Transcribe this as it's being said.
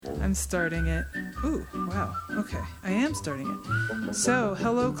I'm starting it. Ooh, wow. Okay, I am starting it. So,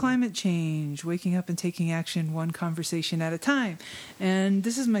 hello, climate change. Waking up and taking action, one conversation at a time. And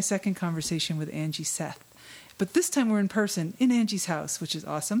this is my second conversation with Angie Seth. But this time we're in person in Angie's house, which is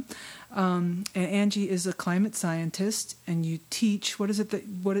awesome. And Angie is a climate scientist, and you teach. What is it?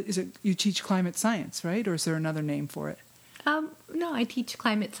 You teach climate science, right? Or is there another name for it? No, I teach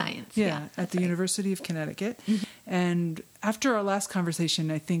climate science. Yeah, at the University of Connecticut. Mm-hmm. And after our last conversation,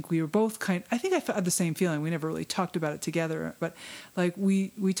 I think we were both I had the same feeling. We never really talked about it together, but like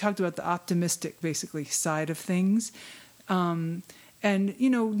we talked about the optimistic, basically, side of things. And,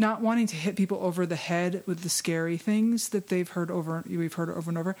 not wanting to hit people over the head with the scary things that we've heard over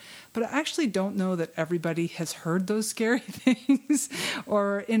and over. But I actually don't know that everybody has heard those scary things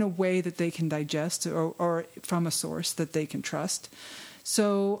or in a way that they can digest or from a source that they can trust.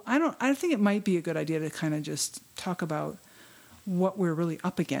 So I think it might be a good idea to kind of just talk about what we're really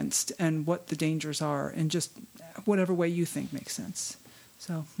up against and what the dangers are in just whatever way you think makes sense.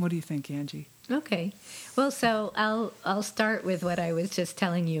 So what do you think, Angie? Okay. Well, so I'll start with what I was just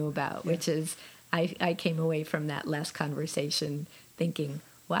telling you about, which is I came away from that last conversation thinking,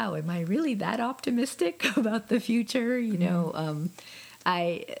 wow, am I really that optimistic about the future?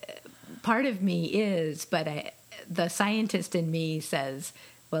 Part of me is, but the scientist in me says,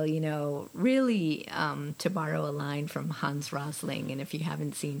 well, really, to borrow a line from Hans Rosling, and if you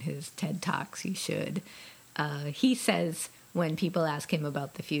haven't seen his TED Talks, you should. He says, when people ask him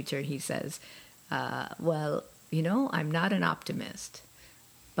about the future, he says, I'm not an optimist,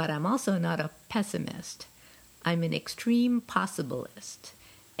 but I'm also not a pessimist. I'm an extreme possibilist.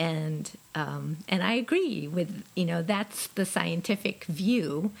 And I agree with, that's the scientific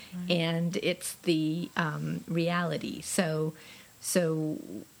view, right. And it's the reality. So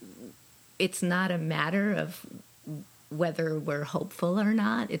it's not a matter of whether we're hopeful or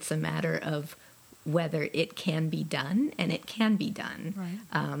not. It's a matter of whether it can be done, and it can be done. Right.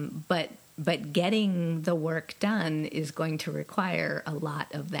 But getting the work done is going to require a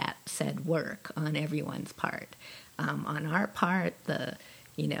lot of that said work on everyone's part. On our part, the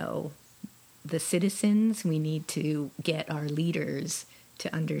citizens, we need to get our leaders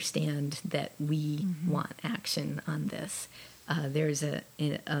to understand that we want action on this. There's a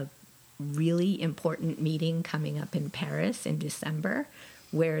really important meeting coming up in Paris in December,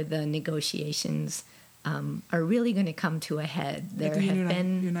 where the negotiations are really going to come to a head. There have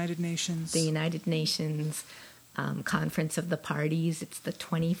been United Nations. The United Nations Conference of the Parties. It's the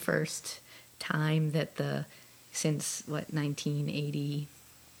 21st time that since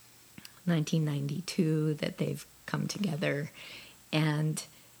 1992 that they've come together, and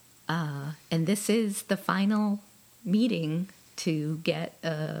this is the final meeting to get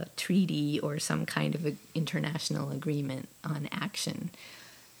a treaty or some kind of international agreement on action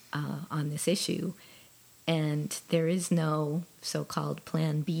on this issue. And there is no so-called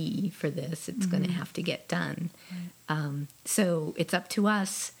plan B for this. It's going to have to get done. Right. So it's up to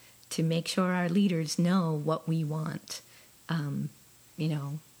us to make sure our leaders know what we want,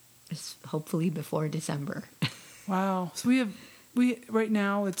 hopefully before December. Wow. So we right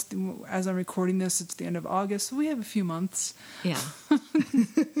now, as I'm recording this, it's the end of August, so we have a few months. Yeah.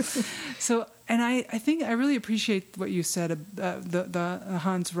 So, and I think I really appreciate what you said, the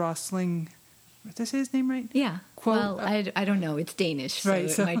Hans Rosling. Did I say his name right? Yeah. Quote, well, I don't know. It's Danish, so right,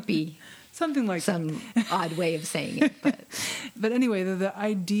 it might be something like some odd way of saying it. But anyway, the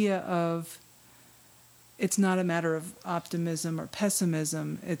idea of it's not a matter of optimism or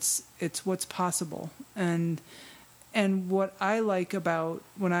pessimism. It's what's possible. And what I like about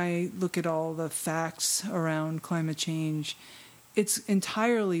when I look at all the facts around climate change, it's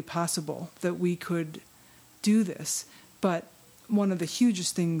entirely possible that we could do this. But one of the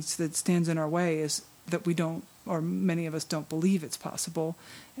hugest things that stands in our way is that we don't, or many of us don't believe it's possible,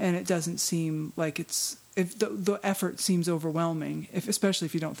 and it doesn't seem like if the effort seems overwhelming, especially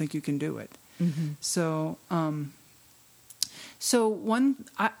if you don't think you can do it. Mm-hmm.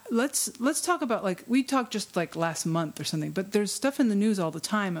 Let's talk about, we talked just last month or something, but there's stuff in the news all the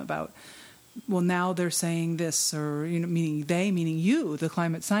time about, well, now they're saying this, or meaning you, the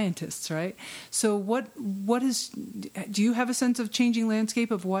climate scientists, right? So do you have a sense of changing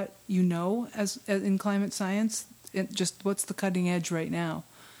landscape of what you know as in climate science? Just what's the cutting edge right now?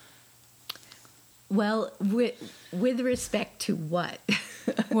 Well, with respect to what?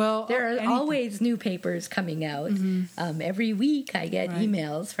 Well, there are always new papers coming out. Mm-hmm. Every week I get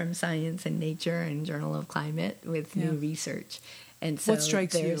emails from Science and Nature and Journal of Climate with new research. And so what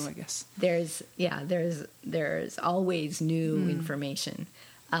strikes you, I guess? There's always new information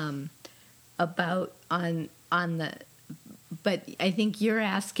about on the But I think you're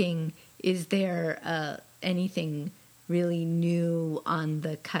asking, is there anything really new on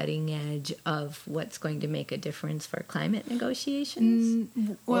the cutting edge of what's going to make a difference for climate negotiations?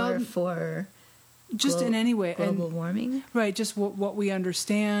 Well, or for just in any way. Global warming? Right, just what we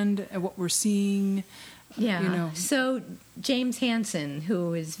understand and what we're seeing. Yeah. You know. So James Hansen,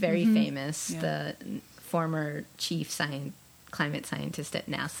 who is very famous, the former chief climate scientist at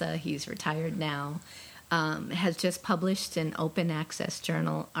NASA, he's retired now, has just published an open access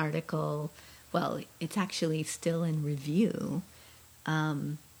journal article. Well, it's actually still in review,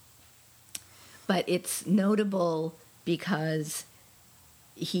 but it's notable because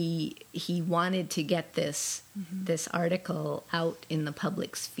he wanted to get this article out in the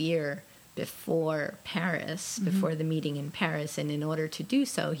public sphere before Paris, before the meeting in Paris, and in order to do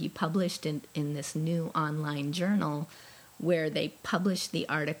so, he published in this new online journal where they publish the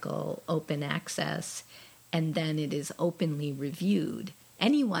article open access, and then it is openly reviewed.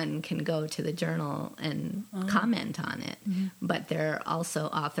 Anyone can go to the journal and comment on it, but there are also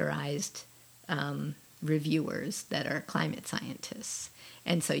authorized reviewers that are climate scientists.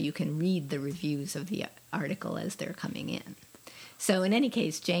 And so you can read the reviews of the article as they're coming in. So in any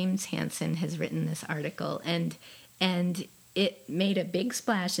case, James Hansen has written this article, and it made a big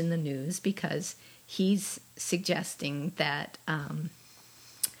splash in the news because he's suggesting that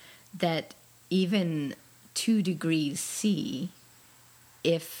that even 2 degrees C,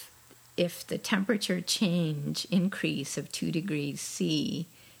 if the temperature increase of 2 degrees C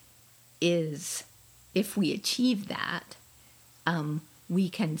is, if we achieve that, we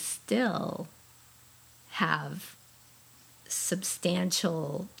can still have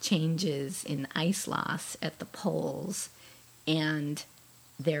substantial changes in ice loss at the poles and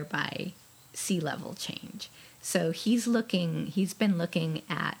thereby sea level change. So he's been looking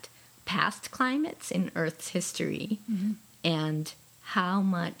at past climates in Earth's history and how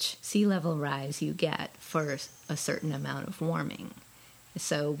much sea level rise you get for a certain amount of warming.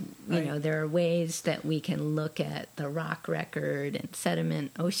 So, you know, there are ways that we can look at the rock record and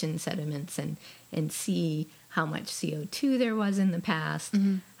ocean sediments and see how much CO2 there was in the past,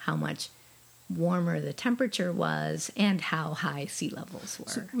 how much warmer the temperature was, and how high sea levels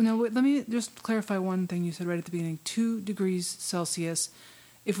were. So, now, let me just clarify one thing you said right at the beginning. 2 degrees Celsius,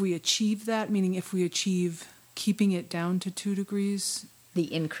 if we achieve that, meaning if we achieve keeping it down to 2 degrees?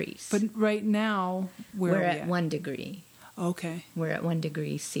 The increase. But right now, where we're are we at 1 degree. Okay. We're at 1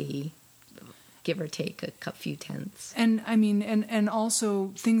 degree C, give or take a few tenths. And I mean, and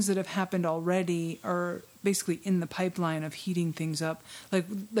also things that have happened already are basically in the pipeline of heating things up.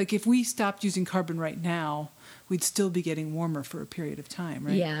 Like if we stopped using carbon right now, we'd still be getting warmer for a period of time,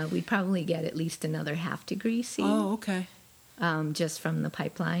 right? Yeah, we'd probably get at least another 0.5 degree C. Oh, okay. Just from the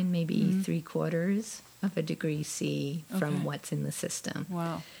pipeline, maybe 3/4 of a degree C from Okay. what's in the system.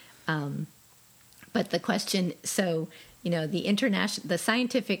 Wow. But the question, so, you know, the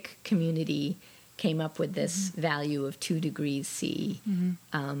scientific community came up with this value of 2 degrees C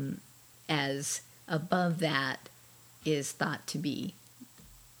as above that is thought to be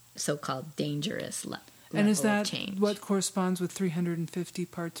so-called dangerous level And is that of change. what corresponds with 350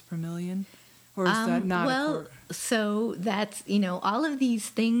 parts per million? Or is that not well, so that's, you know, all of these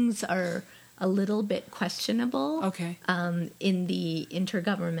things are a little bit questionable. Okay. In the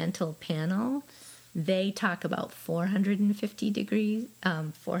Intergovernmental Panel, they talk about 450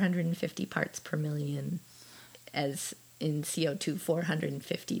 parts per million, as in CO2,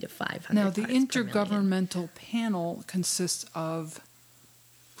 450 to 500 Now, the parts per million. Intergovernmental Panel consists of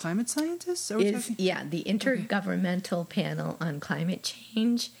climate scientists? Are we talking? Yeah, the Intergovernmental Panel on Climate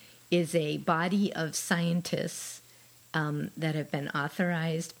Change is a body of scientists that have been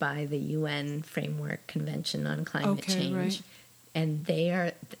authorized by the UN Framework Convention on Climate Change. Right. And they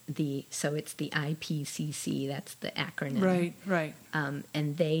are so it's the IPCC, that's the acronym. Right.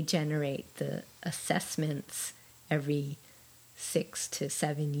 And they generate the assessments every 6 to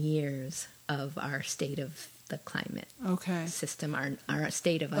 7 years of our state of the climate system, our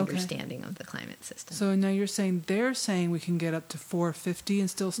state of understanding of the climate system. So now you're saying they're saying we can get up to 450 and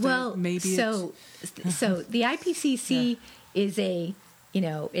still stay. Well, maybe so the IPCC is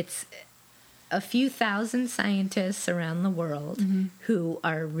it's a few thousand scientists around the world who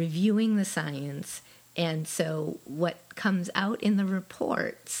are reviewing the science, and so what comes out in the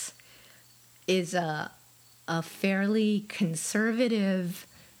reports is a fairly conservative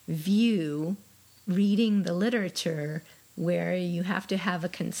view, reading the literature, where you have to have a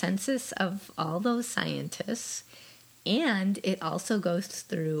consensus of all those scientists, and it also goes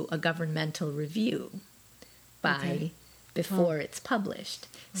through a governmental review by before it's published.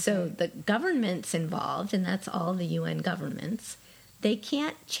 So Okay. the governments involved, and that's all the UN governments, they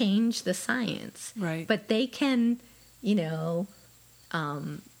can't change the science. Right. But they can, you know,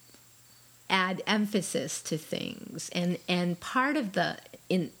 add emphasis to things. And part of the,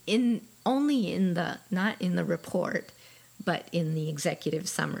 only in the, not in the report, but in the executive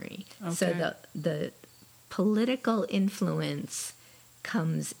summary. So Okay. the political influence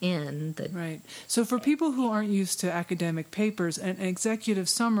comes in. Right. So for people who aren't used to academic papers, an executive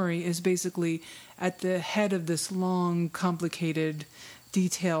summary is basically at the head of this long, complicated,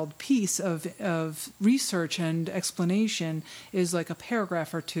 detailed piece of research and explanation is like a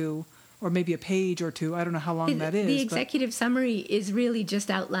paragraph or two, or maybe a page or two. I don't know how long that is. The but- executive summary is really just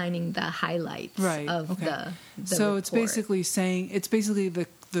outlining the highlights Right. of Okay. the So report. it's basically saying, it's basically the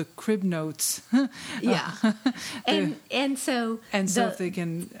crib notes. Yeah. and so And so if they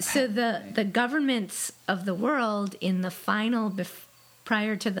can... So the governments of the world in the final,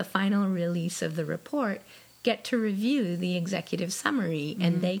 prior to the final release of the report, get to review the executive summary,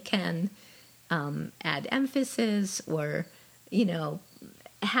 and they can add emphasis or, you know,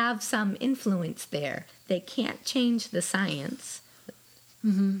 have some influence there. They can't change the science,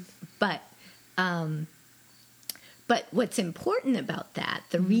 but what's important about that,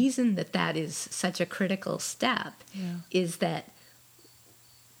 the reason that is such a critical step, is that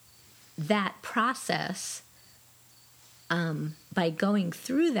process, by going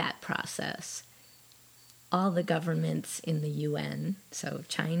through that process, all the governments in the UN, so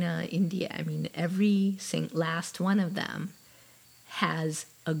China, India, I mean, every last one of them has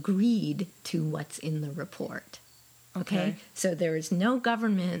agreed to what's in the report. Okay? So there is no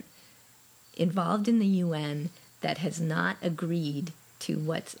government involved in the UN that has not agreed to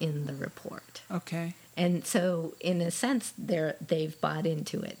what's in the report. Okay. And so, in a sense, they've bought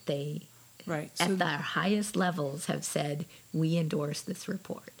into it. They, Right. at their highest levels, have said, we endorse this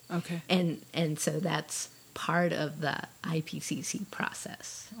report. Okay. And so that's part of the IPCC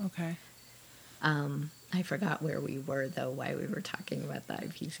process. Okay. I forgot where we were, though, why we were talking about the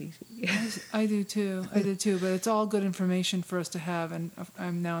IPCC. I do too. I did too. But it's all good information for us to have. And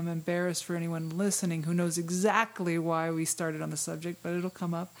I'm embarrassed for anyone listening who knows exactly why we started on the subject. But it'll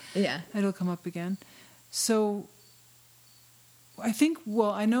come up. Yeah. It'll come up again. So I think.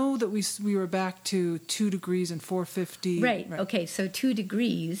 Well, I know that we were back to 2 degrees and 450. Right. Okay. So 2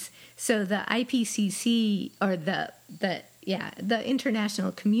 degrees. So the IPCC, or the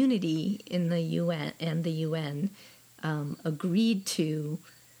international community in the UN and the UN agreed to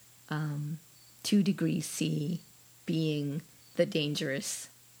 2 degrees C being the dangerous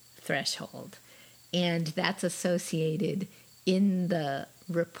threshold, and that's associated in the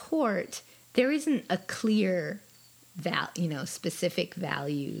report. There isn't a clear specific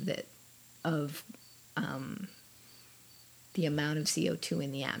value that of the amount of CO2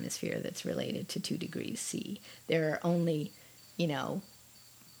 in the atmosphere that's related to 2 degrees C. There are only,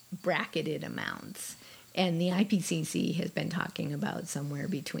 bracketed amounts. And the IPCC has been talking about somewhere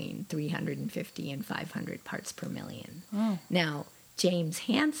between 350 and 500 parts per million. Oh. Now, James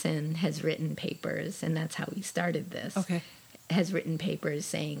Hansen has written papers, and that's how we started this, Okay. has written papers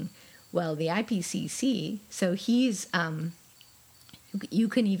saying, well, the IPCC, so he's, you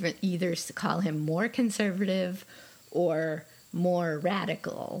can either call him more conservative or more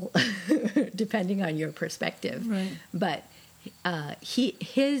radical, depending on your perspective. Right. But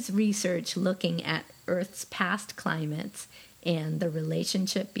his research looking at Earth's past climates and the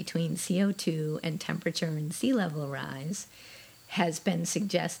relationship between CO2 and temperature and sea level rise has been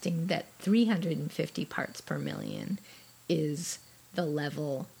suggesting that 350 parts per million is the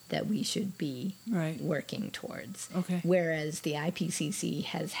level that we should be working towards. Okay. Whereas the IPCC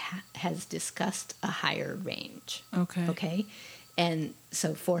has discussed a higher range. Okay. Okay. And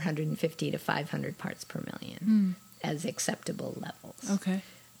so 450 to 500 parts per million as acceptable levels. Okay.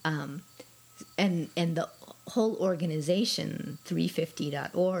 And the whole organization,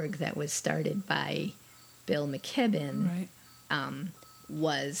 350.org, that was started by Bill McKibben,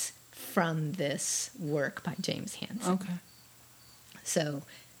 was from this work by James Hansen. Okay. So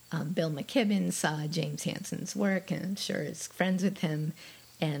Bill McKibben saw James Hansen's work, and I'm sure is friends with him,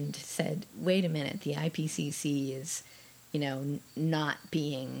 and said, wait a minute, the IPCC is, not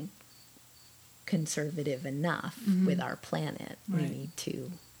being conservative enough with our planet. Right. We need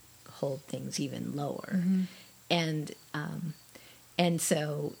to hold things even lower. And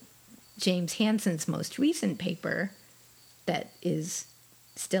so James Hansen's most recent paper that is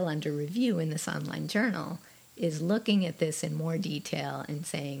still under review in this online journal is looking at this in more detail and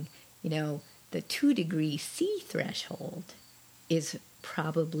saying, the 2 degree C threshold is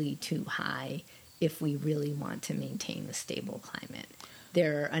probably too high if we really want to maintain a stable climate.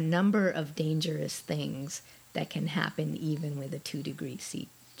 There are a number of dangerous things that can happen even with a 2-degree C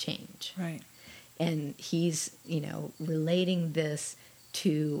change. Right. And he's, relating this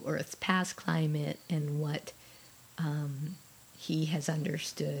to Earth's past climate and what he has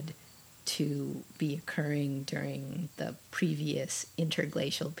understood to be occurring during the previous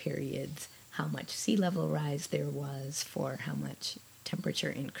interglacial periods, how much sea level rise there was for how much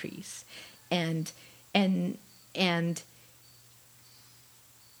temperature increase. And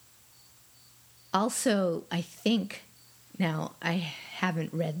also, I think, now I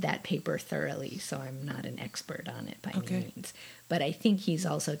haven't read that paper thoroughly, so I'm not an expert on it by any means, but I think he's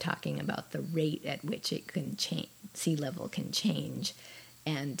also talking about the rate at which it can change, sea level can change,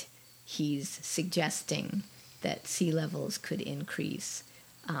 and he's suggesting that sea levels could increase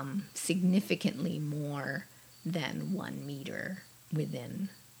significantly more than 1 meter within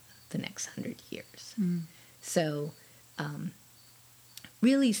the next 100 years. So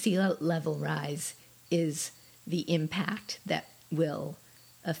really, sea level rise is the impact that will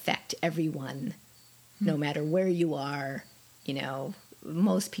affect everyone, no matter where you are.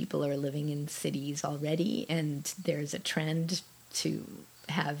 Most people are living in cities already, and there's a trend to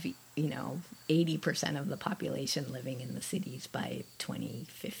have 80% of the population living in the cities by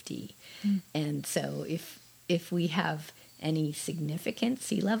 2050. And so if we have any significant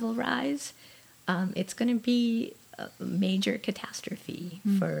sea level rise, it's going to be a major catastrophe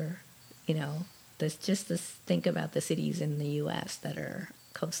for, think about the cities in the U.S. that are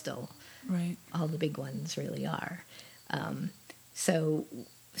coastal. Right. All the big ones really are. So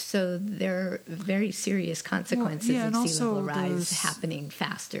there are very serious consequences of sea level rise happening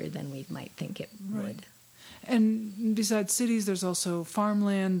faster than we might think it would. And besides cities, there's also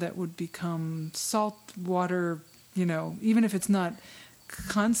farmland that would become salt water, even if it's not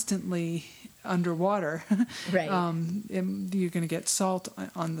constantly underwater. Right. You're going to get salt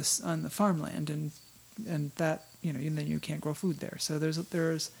on the farmland, and that, and then you can't grow food there. So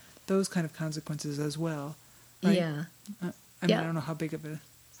there's those kind of consequences as well. Right? Yeah. I don't know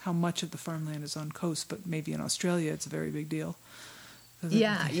how much of the farmland is on coast, but maybe in Australia it's a very big deal.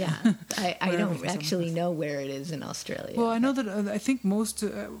 Yeah. I don't actually know where it is in Australia. Well, I know that I think most,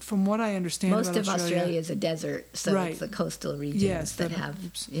 from what I understand, most of Australia is a desert, so it's the coastal regions that have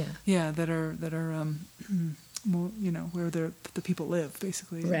that are more, where the people live,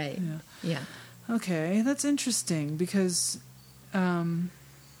 basically. Right. Yeah. Okay, that's interesting because.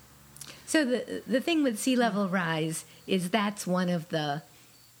 So the thing with sea level rise is that's one of the,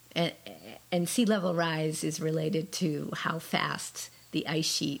 and sea level rise is related to how fast the ice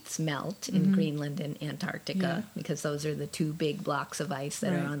sheets melt in Greenland and Antarctica, because those are the 2 big blocks of ice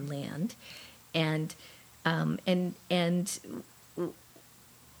that are on land, and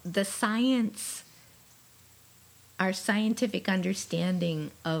the science, our scientific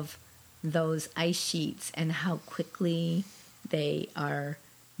understanding of those ice sheets and how quickly they are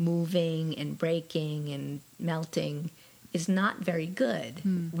moving and breaking and melting is not very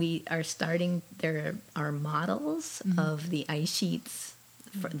good. We are there are models of the ice sheets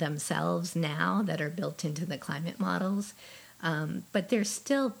themselves now that are built into the climate models, but they're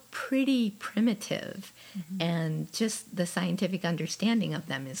still pretty primitive, and just the scientific understanding of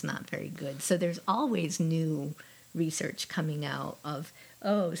them is not very good. So there's always new research coming out of,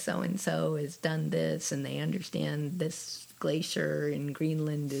 so-and-so has done this, and they understand this glacier in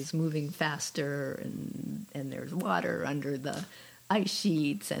Greenland is moving faster, and there's water under the ice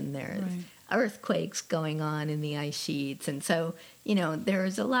sheets, and there's earthquakes going on in the ice sheets. And so,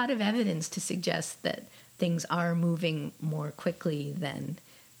 there's a lot of evidence to suggest that things are moving more quickly than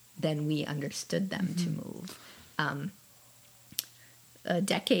we understood them to move. A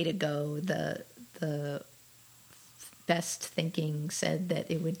decade ago, the best thinking said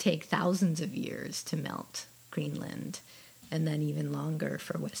that it would take thousands of years to melt Greenland, and then even longer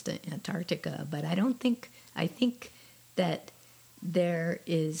for Western Antarctica. But I think that there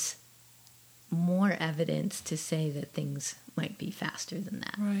is more evidence to say that things might be faster than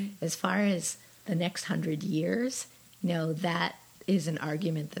that. Right. As far as the next 100 years, that is an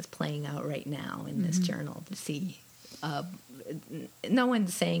argument that's playing out right now in this journal to see. No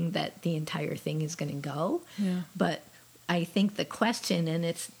one's saying that the entire thing is going to go, but I think the question, and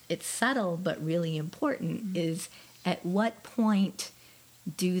it's subtle but really important, is at what point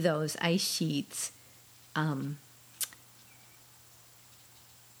do those ice sheets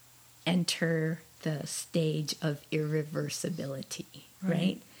enter the stage of irreversibility,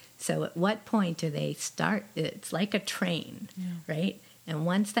 right? So at what point do they start? It's like a train, right? And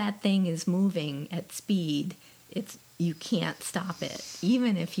once that thing is moving at speed, you can't stop it,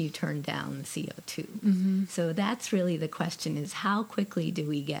 even if you turn down the CO2. Mm-hmm. So that's really the question: is how quickly do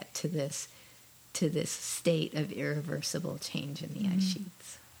we get to this state of irreversible change in the ice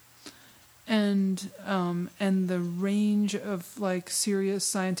sheets? And the range of like serious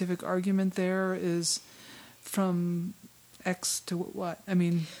scientific argument there is from X to what? I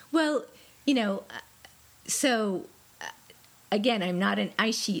mean, well, so again, I'm not an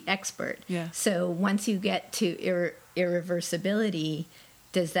ice sheet expert. Yeah. So once you get to irreversibility,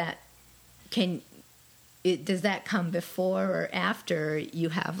 does that come before or after you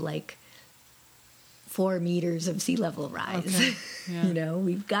have like 4 meters of sea level rise? Okay. Yeah.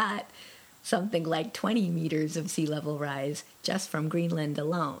 We've got something like 20 meters of sea level rise just from Greenland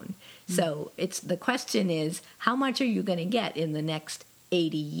alone. So the question is, how much are you going to get in the next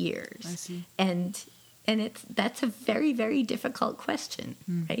 80 years? I see. And that's a very, very difficult question,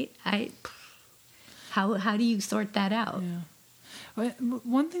 right? How do you sort that out? Yeah. Well,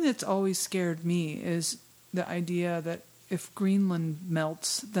 one thing that's always scared me is the idea that if Greenland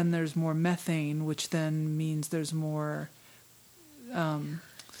melts, then there's more methane, which then means there's more.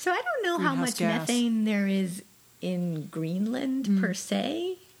 So I don't know how much gas. methane there is in Greenland per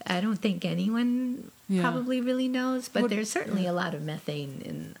se. I don't think anyone probably really knows, but there's certainly a lot of methane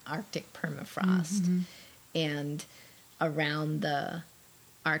in Arctic permafrost and around the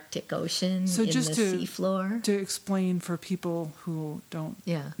Arctic Ocean, So in just the to, seafloor. To explain for people who don't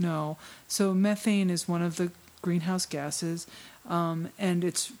Yeah. know, so methane is one of the greenhouse gases, and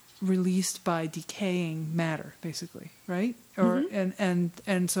it's released by decaying matter, basically, right? Or and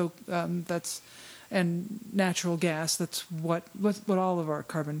so that's and natural gas. That's what all of our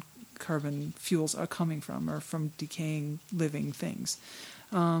carbon fuels are coming from, or from decaying living things.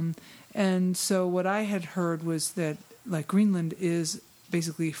 And so what I had heard was that like Greenland is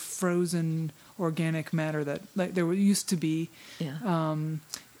basically frozen organic matter that like there used to be. Yeah.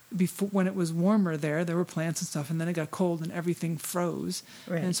 Before, when it was warmer there were plants and stuff, and then it got cold and everything froze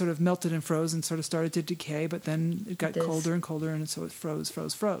and sort of melted and froze and sort of started to decay, but then it got colder and colder, and so it froze.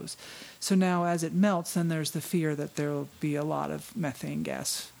 So now as it melts, then there's the fear that there will be a lot of methane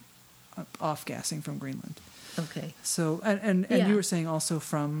gas off-gassing from Greenland. Okay. So and you were saying also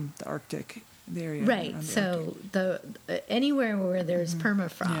from the Arctic, the area. Right. So anywhere where there's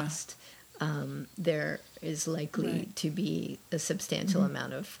permafrost, there is likely to be a substantial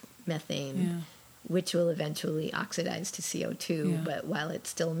amount of methane, which will eventually oxidize to CO2. Yeah. But while it's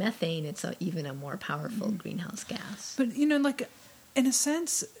still methane, it's even a more powerful greenhouse gas. But like in a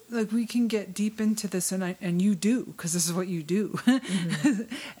sense, like we can get deep into this, and you do, because this is what you do.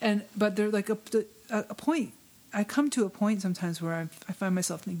 But there's like a point. I come to a point sometimes where I find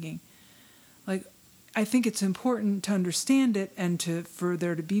myself thinking, like, I think it's important to understand it and for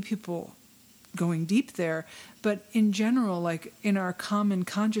there to be people going deep there, but in general, like in our common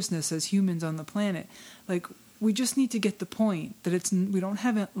consciousness as humans on the planet, like we just need to get the point that we don't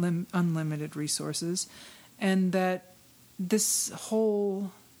have unlimited resources, and that this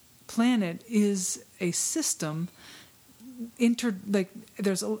whole planet is a system. It's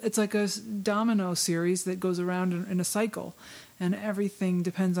like a domino series that goes around in a cycle, and everything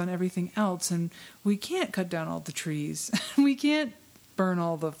depends on everything else, and we can't cut down all the trees. We can't burn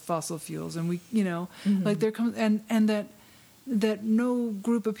all the fossil fuels, and like there comes and that no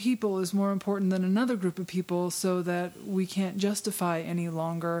group of people is more important than another group of people, so that we can't justify any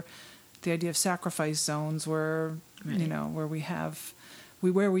longer the idea of sacrifice zones where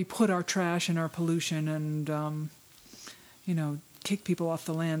where we put our trash and our pollution and kick people off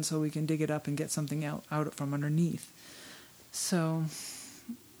the land so we can dig it up and get something out from underneath. So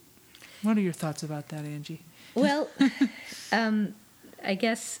what are your thoughts about that, Angie? Well, I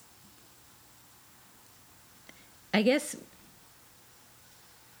guess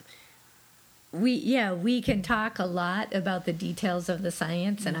we can talk a lot about the details of the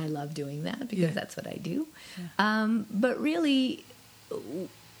science, and I love doing that because that's what I do. Yeah. But really,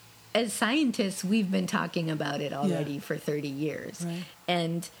 as scientists, we've been talking about it already for 30 years. Right.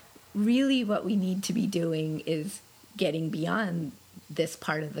 And really what we need to be doing is getting beyond this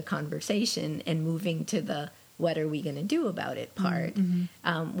part of the conversation and moving to the what are we going to do about it part,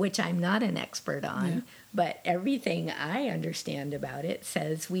 which I'm not an expert on, but everything I understand about it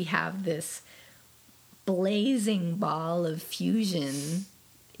says we have this blazing ball of fusion,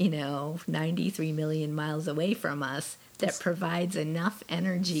 93 million miles away from us, that provides enough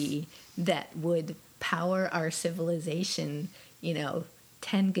energy that would power our civilization,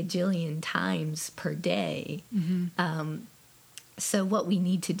 10 gajillion times per day. So what we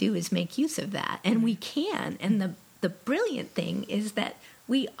need to do is make use of that. And we can. And the brilliant thing is that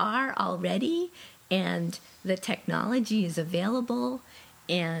we are already, and the technology is available,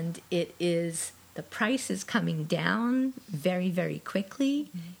 and the price is coming down very, very quickly.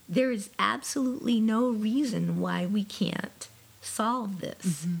 There is absolutely no reason why we can't solve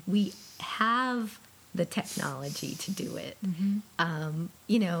this. We have the technology to do it.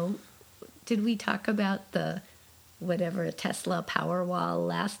 Did we talk about the Tesla Powerwall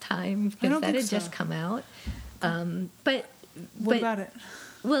last time? Because that had just come out. What about it?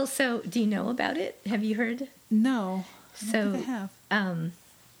 Well, so do you know about it? Have you heard? No. I don't think I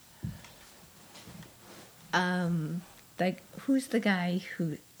have. Who's the guy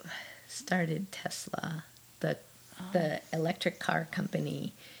who started Tesla, the electric car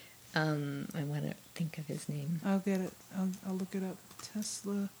company? I want to think of his name. I'll get it. I'll look it up.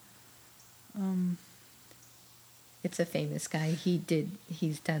 Tesla. It's a famous guy.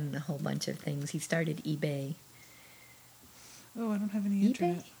 He's done a whole bunch of things. He started eBay. Oh, I don't have any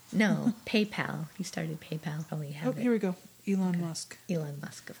internet. No, PayPal. He started PayPal. Probably have it. Here we go. Elon Musk. Elon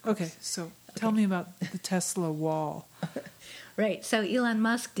Musk, of course. Okay, so tell me about the Tesla wall. Right. So Elon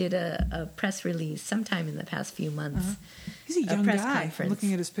Musk did a press release sometime in the past few months. He's a young guy. Conference. I'm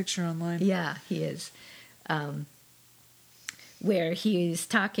looking at his picture online. Yeah, he is. Where he's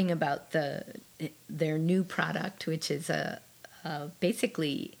talking about their new product, which is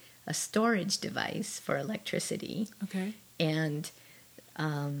basically a storage device for electricity. Okay. And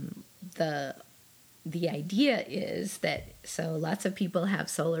the idea is that lots of people have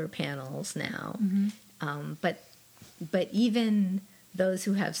solar panels now, but even those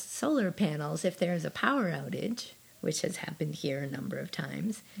who have solar panels, if there's a power outage, which has happened here a number of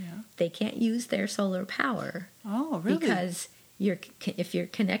times, they can't use their solar power. Oh, really? Because you're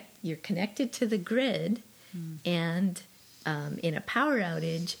connected to the grid, and in a power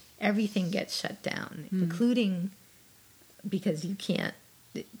outage, everything gets shut down, including because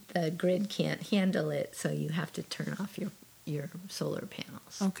the grid can't handle it, so you have to turn off your solar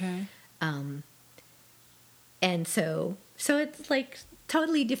panels. Okay. And so it's like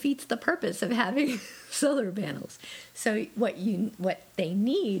totally defeats the purpose of having solar panels. So what they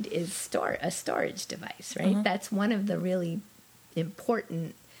need is a storage device, right? That's one of the really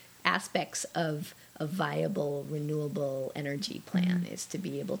important aspects of a viable renewable energy plan, is to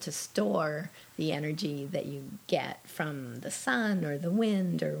be able to store the energy that you get from the sun or the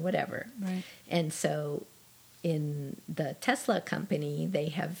wind or whatever. Right. And so in the Tesla company, they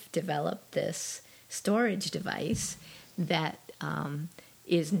have developed this storage device that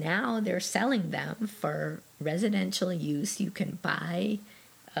is now they're selling them for residential use. You can buy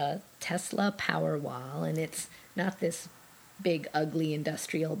a Tesla Powerwall, and it's not this big ugly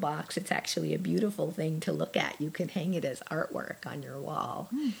industrial box. It's actually a beautiful thing to look at. You can hang it as artwork on your wall,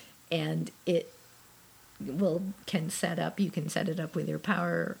 and it can set it up with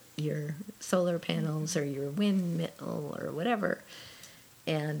your solar panels or your windmill or whatever,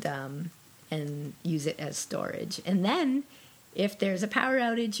 and use it as storage. And then if there's a power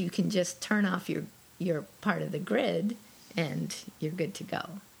outage, you can just turn off your part of the grid and you're good to go.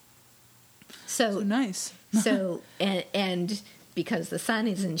 So nice. and because the sun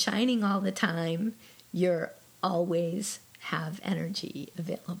isn't shining all the time, you're always have energy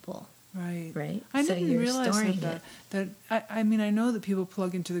available. Right. Right. I so didn't you're realize storing that I mean, I know that people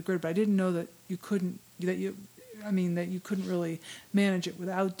plug into the grid, but I didn't know that you couldn't really manage it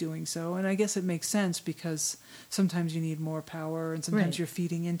without doing so. And I guess it makes sense because sometimes you need more power and sometimes you're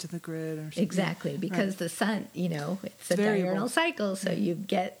feeding into the grid or something. Exactly, because the sun, it's a diurnal cycle, so you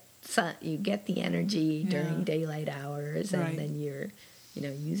get the energy during daylight hours, and then you're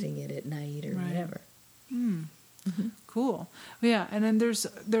using it at night or whatever. Cool. Yeah, and then there's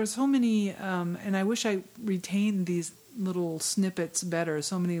so many, and I wish I retained these little snippets better.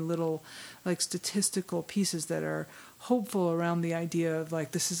 So many little statistical pieces that are hopeful around the idea of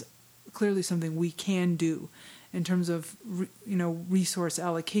this is clearly something we can do in terms of resource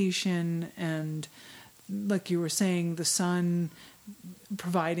allocation, and like you were saying, the sun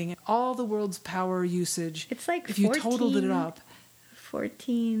providing all the world's power usage. It's like if you totaled it up,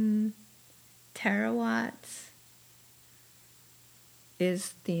 14 terawatts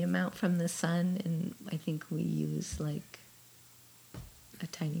is the amount from the sun, and I think we use a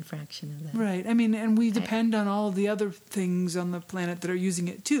tiny fraction of that. Right. I mean, and we depend on all of the other things on the planet that are using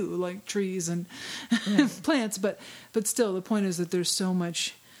it too, like trees and plants. But still, the point is that there's so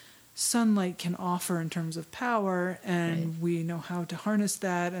much sunlight can offer in terms of power, and we know how to harness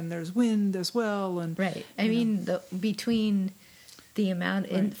that. And there's wind as well. And I mean, between the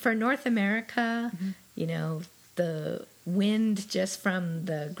amount for North America, the wind just from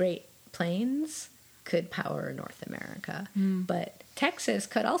the Great Plains could power North America, but Texas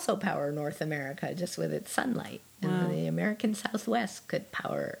could also power North America just with its sunlight. Wow. And the American Southwest could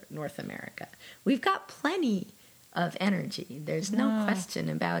power North America. We've got plenty of energy. There's no Wow. question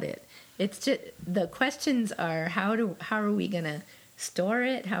about it. It's just the questions are how are we going to store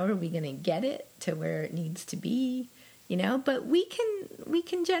it? How are we going to get it to where it needs to be? You know, but we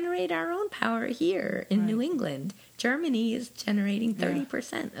can generate our own power here in Right. New England. Germany is generating Yeah.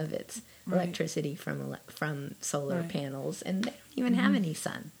 30% of its Right. electricity from solar Right. panels, and they don't even have any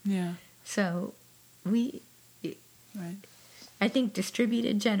sun. Yeah. So Right. I think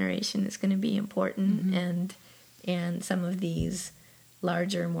distributed generation is going to be important, and some of these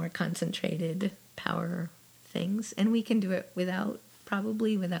larger, more concentrated power things, and we can do it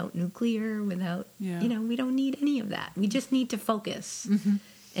probably without nuclear, without Yeah. we don't need any of that. We just need to focus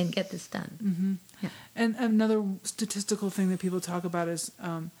and get this done. Yeah. And another statistical thing that people talk about is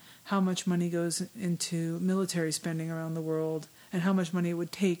how much money goes into military spending around the world, and how much money it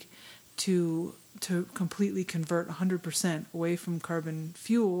would take to completely convert 100% away from carbon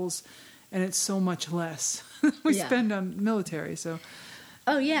fuels, and it's so much less we Yeah. spend on military. So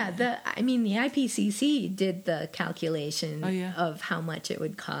Oh yeah, the IPCC did the calculation Oh, yeah. of how much it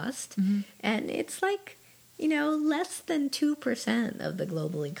would cost, and it's like less than 2% of the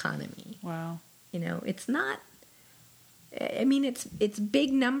global economy. wow. It's not. I mean, it's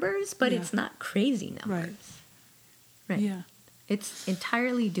big numbers, but Yeah. it's not crazy numbers. Right. Yeah. It's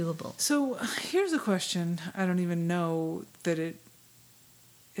entirely doable. So here's a question. I don't even know that it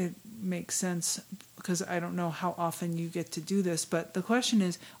makes sense, because I don't know how often you get to do this. But the question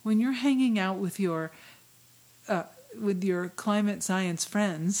is, when you're hanging out with your climate science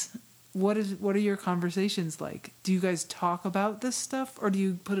friends, what are your conversations like? Do you guys talk about this stuff, or do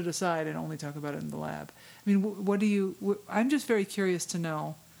you put it aside and only talk about it in the lab? I mean, what do you? I'm just very curious to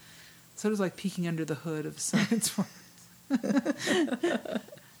know. Sort of like peeking under the hood of science work.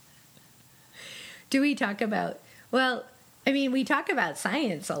 Do we talk about? Well, I mean, we talk about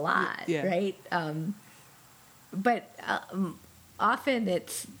science a lot, Yeah. right? But often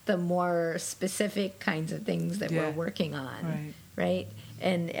it's the more specific kinds of things that Yeah. we're working on, Right.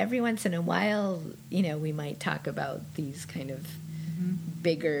 And every once in a while, we might talk about these kind of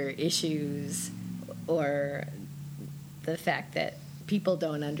bigger issues, or the fact that people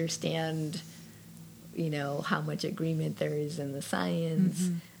don't understand, how much agreement there is in the science.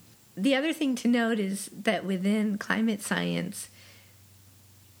 The other thing to note is that within climate science,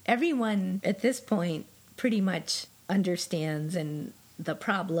 everyone at this point pretty much understands the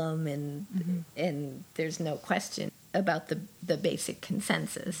problem, and there's no question about the basic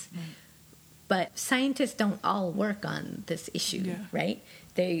consensus. But scientists don't all work on this issue, Yeah. right?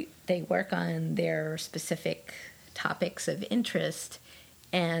 They work on their specific topics of interest,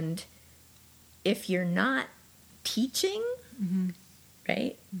 and if you're not teaching,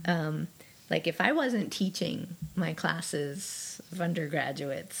 right? Like if I wasn't teaching my classes of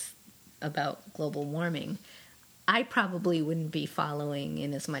undergraduates about global warming, I probably wouldn't be following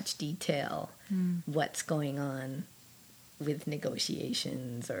in as much detail what's going on with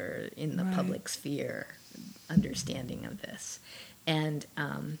negotiations or in the Right. public sphere understanding of this. And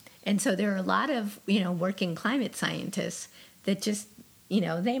so there are a lot of, working climate scientists that just,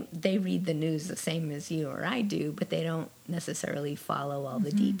 they read the news the same as you or I do, but they don't necessarily follow all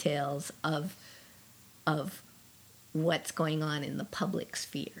the details of what's going on in the public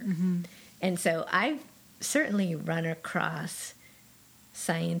sphere. And so I've certainly run across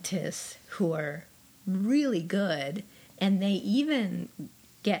scientists who are really good, and they even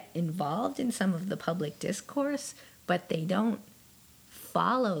get involved in some of the public discourse, but they don't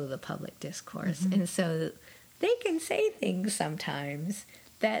follow the public discourse. And so they can say things sometimes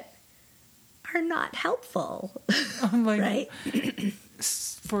that are not helpful, Like, right?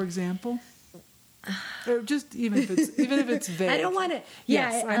 for example, or just even if it's vague. I don't want to.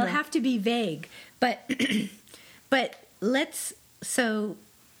 Yes, I I'll know. have to be vague, but let's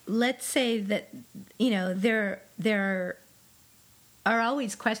say that there are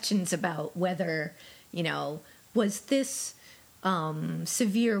always questions about whether was this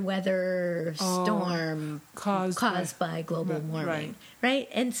severe weather storm caused by global warming, right?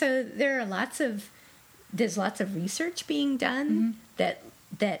 And so there's lots of research being done that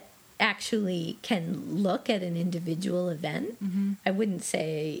actually can look at an individual event. I wouldn't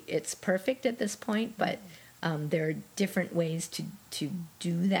say it's perfect at this point, but there are different ways to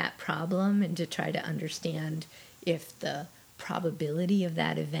do that problem and to try to understand if the probability of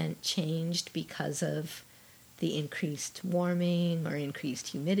that event changed because of the increased warming or increased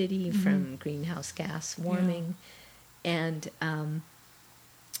humidity from greenhouse gas warming. And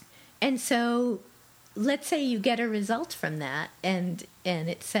so let's say you get a result from that, and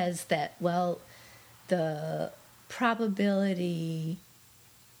it says that, well, the probability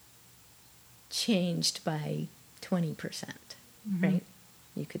changed by 20%, right?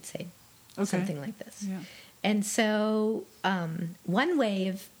 You could say something like this. Yeah. And so one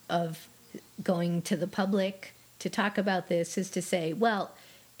way of going to the public to talk about this is to say, well,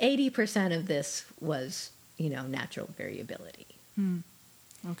 80% of this was, natural variability.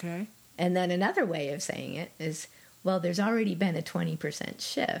 Okay. And then another way of saying it is, well, there's already been a 20%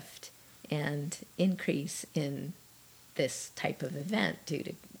 shift and increase in this type of event due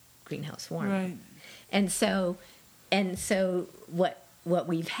to greenhouse warming. Right. And so what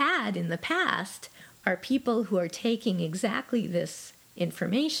we've had in the past are people who are taking exactly this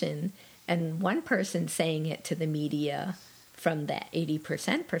information, and one person saying it to the media from that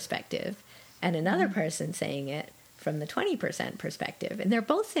 80% perspective, and another person saying it from the 20% perspective. And they're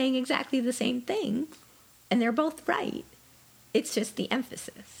both saying exactly the same thing, and they're both right. It's just the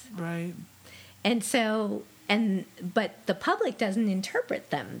emphasis. Right. And so, but the public doesn't interpret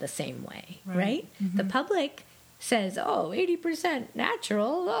them the same way, right? The public says, 80%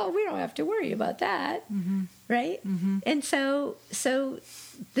 natural, we don't have to worry about that, right? And so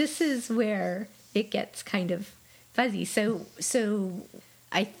this is where it gets kind of fuzzy. So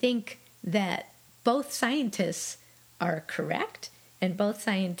I think that both scientists are correct, and both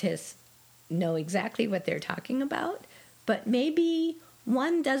scientists know exactly what they're talking about, but maybe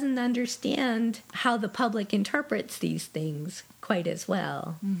one doesn't understand how the public interprets these things quite as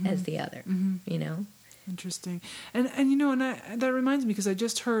well as the other, Interesting. And that reminds me, because I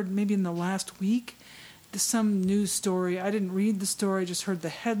just heard maybe in the last week some news story. I didn't read the story, I just heard the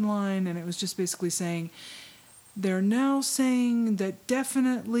headline, and it was just basically saying they're now saying that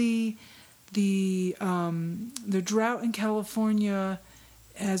definitely the drought in California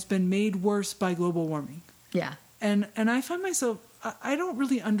has been made worse by global warming. Yeah. And I find myself, I don't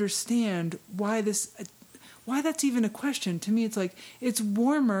really understand why that's even a question. To me, it's like, it's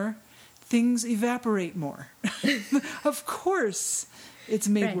warmer, things evaporate more. Of course it's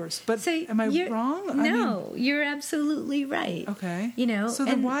made worse. But so am I wrong? No, you're absolutely right. Okay. So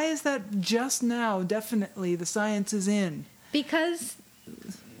then why is that just now definitely the science is in? Because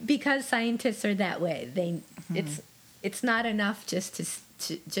scientists are that way. It's not enough just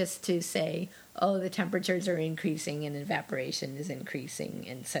to say, the temperatures are increasing and evaporation is increasing,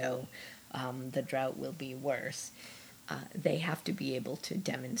 and so the drought will be worse. They have to be able to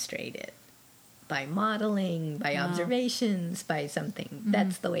demonstrate it by modeling, by observations, by something.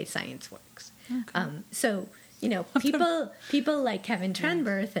 That's the way science works. Okay. People like Kevin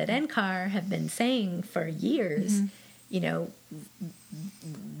Trenberth at NCAR have been saying for years,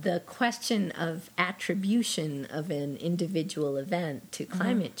 the question of attribution of an individual event to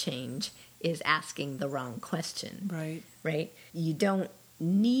climate change is asking the wrong question. Right? You don't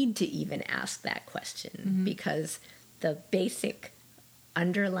need to even ask that question because the basic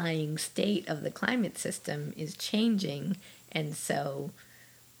underlying state of the climate system is changing. And so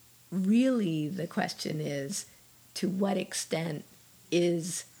really the question is, to what extent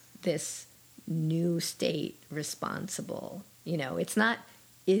is this new state responsible? It's not,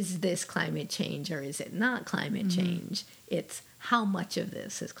 is this climate change or is it not climate change? It's how much of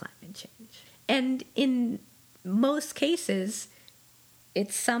this is climate change. And in most cases,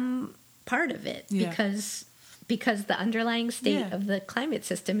 it's some part of it because the underlying state of the climate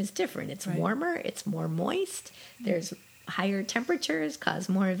system is different. It's warmer, it's more moist, there's higher temperatures, cause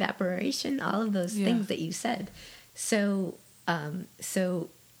more evaporation, all of those things that you said. So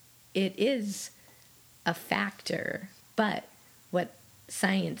it is a factor, but what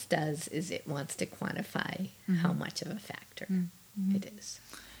science does is it wants to quantify how much of a factor it is.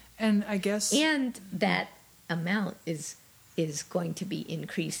 And I guess... And that amount is going to be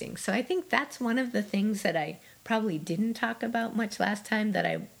increasing. So I think that's one of the things that I probably didn't talk about much last time that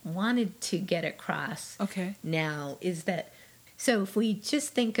I wanted to get across now is that, so if we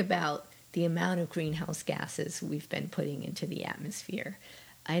just think about the amount of greenhouse gases we've been putting into the atmosphere,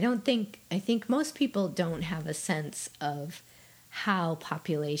 I think most people don't have a sense of how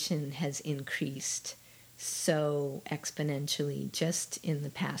population has increased so exponentially just in the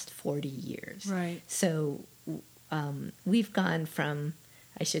past 40 years. Right. So we've gone from,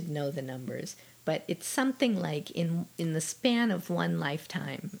 I should know the numbers, but it's something like in the span of one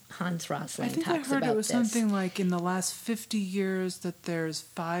lifetime, Hans Rosling talks about this. I think I heard it was something like in the last 50 years that there's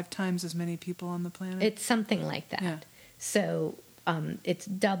 5 times as many people on the planet. It's something like that. Yeah. So it's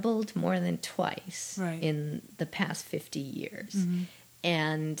doubled more than twice in the past 50 years.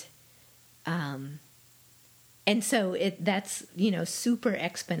 And And so that's, super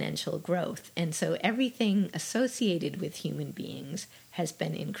exponential growth. And so everything associated with human beings has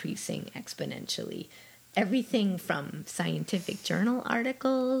been increasing exponentially. Everything from scientific journal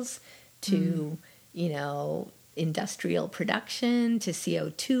articles to, industrial production to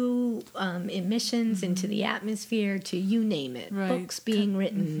CO2 emissions into the atmosphere to you name it. Right. Books being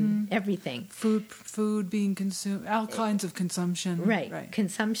written, everything. Food being consumed, all kinds of consumption. Right.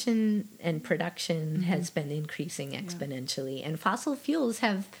 Consumption and production has been increasing exponentially. And fossil fuels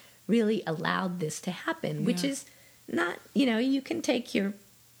have really allowed this to happen, which is not, you can take your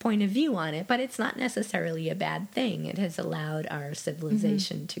point of view on it, but it's not necessarily a bad thing. It has allowed our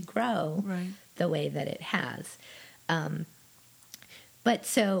civilization to grow the way that it has. But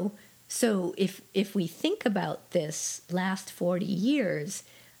so if we think about this last 40 years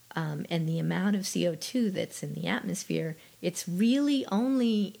and the amount of CO2 that's in the atmosphere, it's really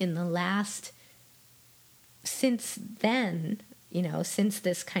only in the last, since then, since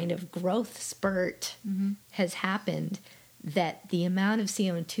this kind of growth spurt has happened, that the amount of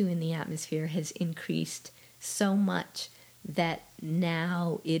CO2 in the atmosphere has increased so much that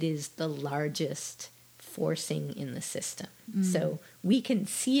now it is the largest forcing in the system. So we can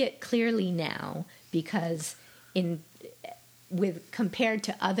see it clearly now because compared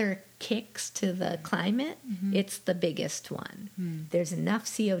to other kicks to the climate, it's the biggest one. There's enough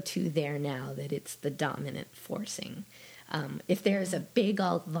CO2 there now that it's the dominant forcing. If there's a big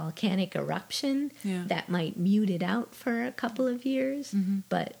volcanic eruption, that might mute it out for a couple of years,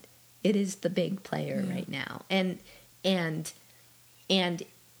 but it is the big player right now. And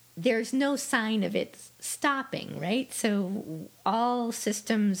there's no sign of it stopping, right? So all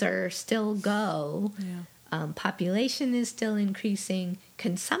systems are still go. Population is still increasing.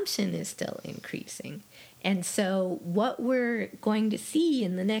 Consumption is still increasing. And so what we're going to see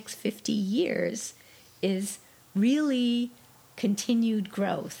in the next 50 years is really continued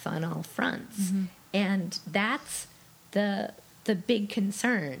growth on all fronts. And that's the big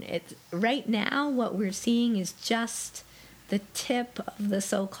concern. It's right now what we're seeing is just the tip of the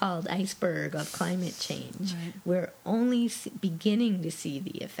so-called iceberg of climate change. We're only beginning to see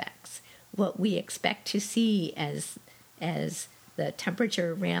the effects. What we expect to see as the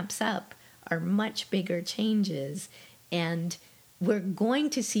temperature ramps up are much bigger changes, and we're going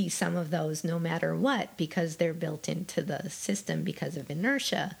to see some of those no matter what because they're built into the system because of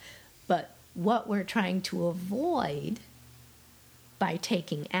inertia. But what we're trying to avoid by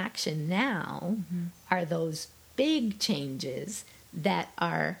taking action now are those big changes that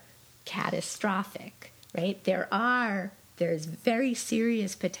are catastrophic, right? There's very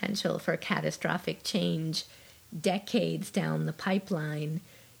serious potential for catastrophic change decades down the pipeline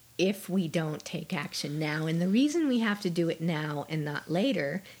if we don't take action now. And the reason we have to do it now and not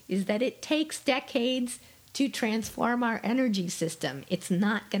later is that it takes decades to transform our energy system. It's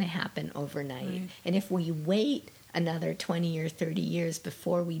not going to happen overnight. And if we wait another 20 or 30 years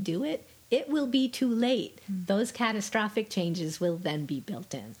before we do it, it will be too late. Those catastrophic changes will then be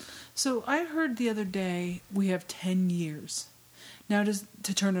built in. So I heard the other day we have 10 years now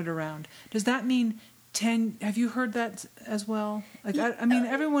to turn it around. Does that mean 10? Have you heard that as well? Like, I mean,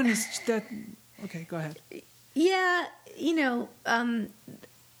 everyone is that. Okay, go ahead. Yeah,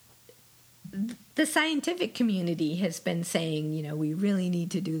 the scientific community has been saying, we really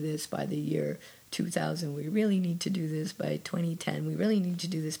need to do this by the year 2000. We really need to do this by 2010. We really need to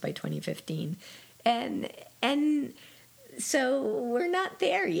do this by 2015. And so we're not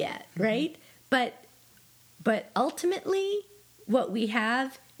there yet, right? But ultimately what we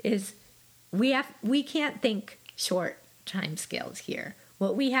have is we can't think short time scales here.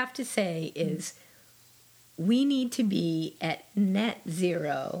 What we have to say is we need to be at net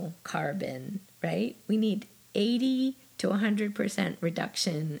zero carbon, right? We need 80 to 100%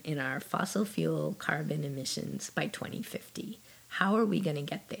 reduction in our fossil fuel carbon emissions by 2050. How are we going to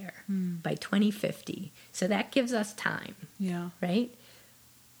get there? By 2050. So that gives us time, right?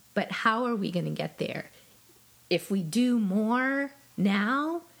 But how are we going to get there? If we do more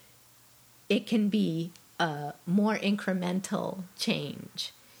now, it can be a more incremental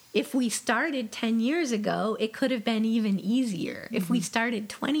change. If we started 10 years ago, it could have been even easier. If we started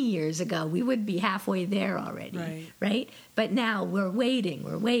 20 years ago, we would be halfway there already, right? But now we're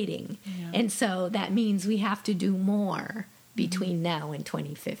waiting. Yeah. And so that means we have to do more between now and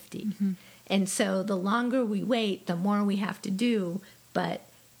 2050. And so the longer we wait, the more we have to do, but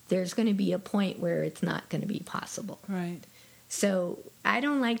there's going to be a point where it's not going to be possible. Right. So I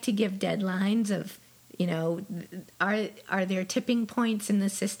don't like to give deadlines of, are there tipping points in the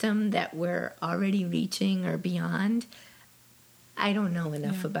system that we're already reaching or beyond? I don't know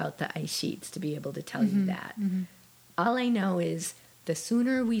enough about the ice sheets to be able to tell you that. All I know is the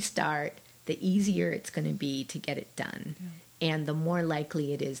sooner we start, the easier it's going to be to get it done. And the more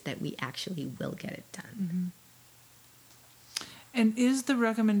likely it is that we actually will get it done. And is the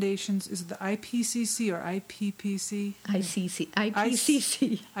recommendations, is it the IPCC or IPPC?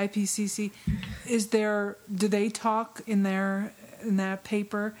 IPCC. IPCC. Do they talk in that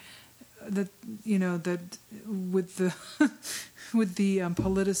paper that, that with the with the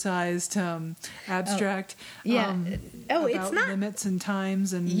politicized abstract about it's not limits and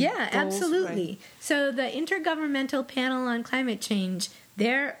times and goals, absolutely. Right? So the Intergovernmental Panel on Climate Change,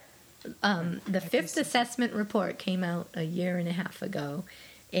 the fifth assessment report came out a year and a half ago,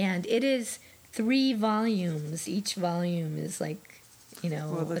 and it is 3 volumes. Each volume is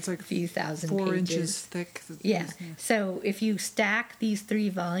that's a few thousand 4 pages. inches thick. Yeah. So if you stack these 3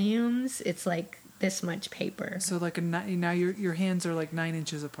 volumes, it's like this much paper. So now your hands are like 9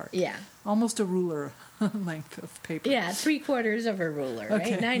 inches apart. Yeah. Almost a ruler length of paper. Yeah, 3/4 of a ruler,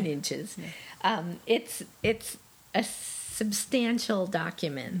 Okay. right? 9 inches. Yeah. It's a substantial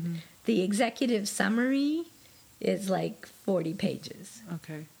document. The executive summary is like 40 pages.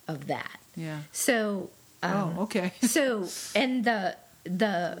 Okay. Of that. Yeah. So. Okay. So, and the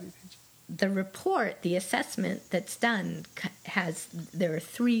report, the assessment that's done there are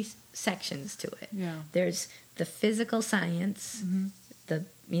 3 sections to it. Yeah. There's the physical science, the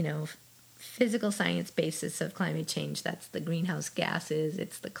physical science basis of climate change. That's the greenhouse gases.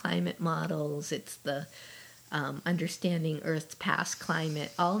 It's the climate models. It's the understanding Earth's past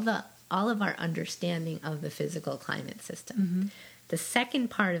climate. All of our understanding of the physical climate system. The second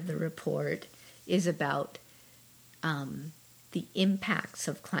part of the report is about the impacts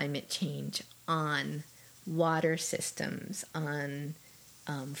of climate change on water systems, on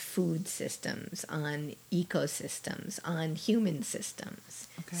food systems, on ecosystems, on human systems.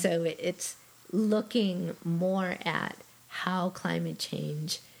 Okay. So it's looking more at how climate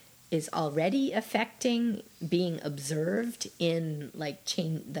change is already affecting, being observed in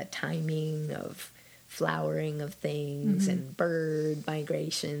the timing of flowering of things and bird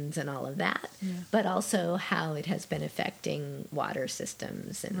migrations and all of that, but also how it has been affecting water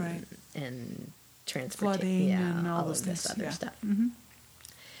systems and transportation, and all of this things. other stuff.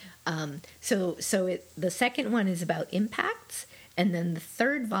 So the second one is about impacts, and then the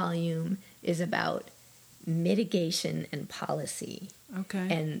third volume is about mitigation and policy. Okay.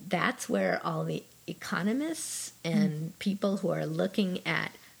 And that's where all the economists and people who are looking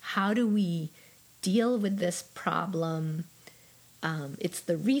at how do we deal with this problem, it's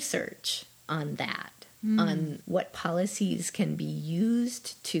the research on that, on what policies can be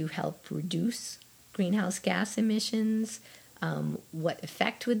used to help reduce greenhouse gas emissions, what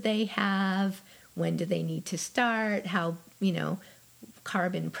effect would they have, when do they need to start, how,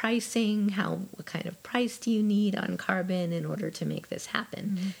 carbon pricing, what kind of price do you need on carbon in order to make this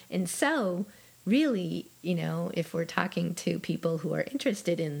happen. And so really, if we're talking to people who are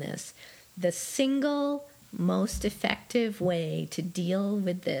interested in this, the single most effective way to deal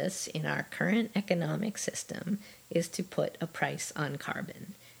with this in our current economic system is to put a price on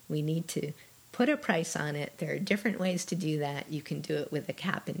carbon. We need to put a price on it. There are different ways to do that. You can do it with a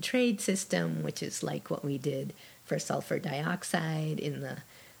cap and trade system, which is like what we did for sulfur dioxide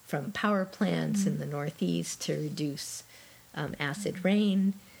from power plants in the Northeast to reduce acid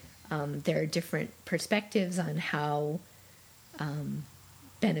rain. There are different perspectives on how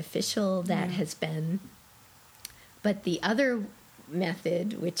beneficial that has been. But the other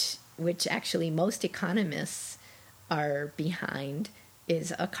method, which actually most economists are behind,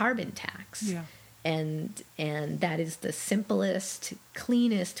 is a carbon tax. Yeah. And that is the simplest,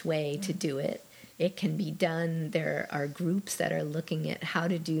 cleanest way to do it. It can be done. There are groups that are looking at how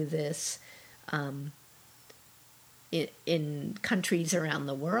to do this in countries around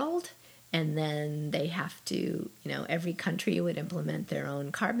the world. And then they have to, every country would implement their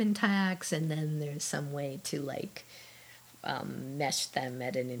own carbon tax, and then there's some way to mesh them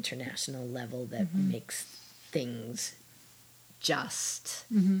at an international level that makes things just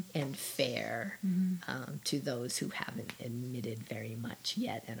and fair to those who haven't emitted very much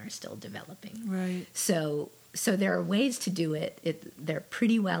yet and are still developing. Right. So there are ways to do it. They're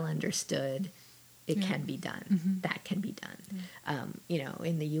pretty well understood. It can be done. That can be done.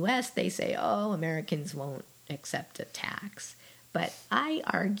 In the U.S., they say, Americans won't accept a tax. But I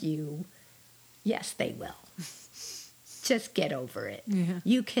argue, yes, they will. Just get over it. Yeah.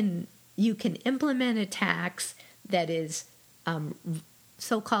 You can implement a tax that is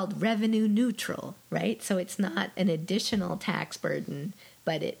so-called revenue neutral, right? So it's not an additional tax burden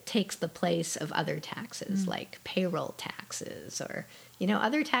but it takes the place of other taxes like payroll taxes or,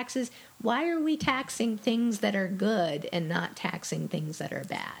 other taxes. Why are we taxing things that are good and not taxing things that are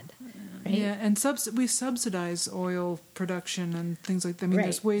bad? Right? Yeah, and we subsidize oil production and things like that. I mean,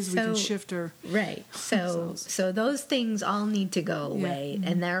 there's ways we can shift our... Right. So those things all need to go away,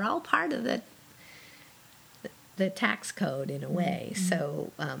 and they're all part of the tax code in a way.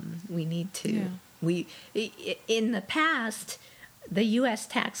 So we need to... In the past, the U.S.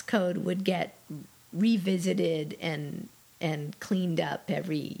 tax code would get revisited and cleaned up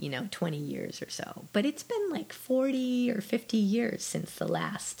every 20 years or so, but it's been like 40 or 50 years since the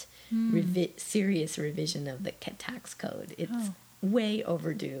last serious revision of the tax code. It's way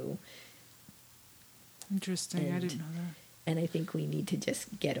overdue. Interesting. I didn't know that. And I think we need to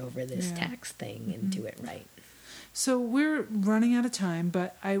just get over this tax thing and do it right. So we're running out of time,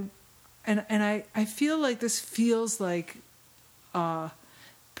 but I feel like this feels like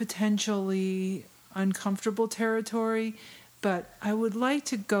potentially uncomfortable territory, but I would like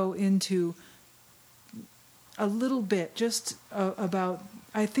to go into a little bit just about,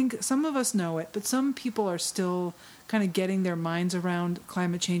 I think some of us know it, but some people are still kind of getting their minds around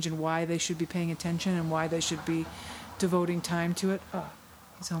climate change and why they should be paying attention and why they should be devoting time to it.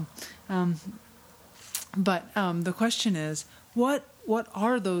 He's home. But the question is, what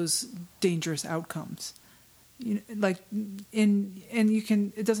are those dangerous outcomes? And you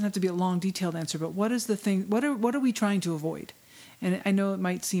can. It doesn't have to be a long, detailed answer. But what is the thing? What are we trying to avoid? And I know it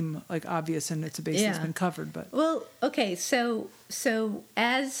might seem like obvious, and it's a base that's been covered. But okay. So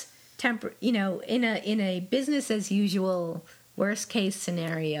as in a business as usual worst case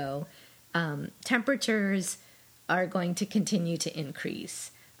scenario, temperatures are going to continue to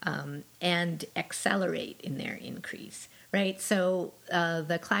increase and accelerate in their increase. Right. So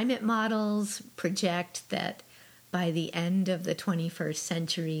the climate models project that by the end of the 21st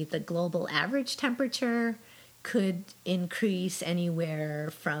century, the global average temperature could increase anywhere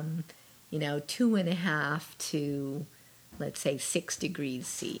from, 2.5 to, let's say, 6 degrees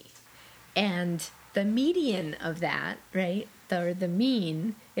C. And the median of that, right, or the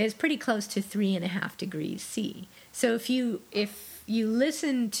mean, is pretty close to 3.5 degrees C. So if you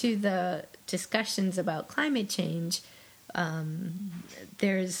listen to the discussions about climate change,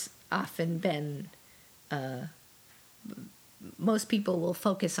 there's often been most people will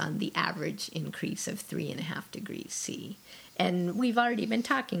focus on the average increase of 3.5 degrees C. And we've already been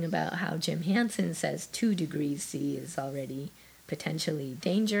talking about how Jim Hansen says 2 degrees C is already potentially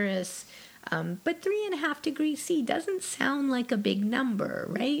dangerous. But 3.5 degrees C doesn't sound like a big number,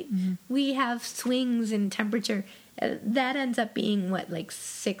 right? Mm-hmm. We have swings in temperature. That ends up being, like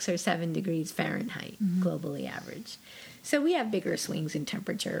 6 or 7 degrees Fahrenheit, globally average. So we have bigger swings in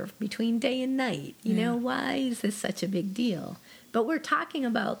temperature between day and night. You know, why is this such a big deal? But we're talking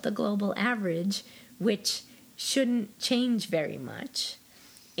about the global average, which shouldn't change very much.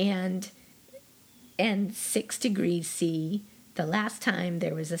 And 6 degrees C, the last time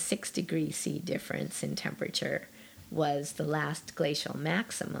there was a 6 degrees C difference in temperature was the last glacial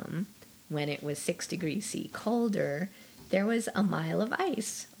maximum, when it was 6 degrees C colder. There was a mile of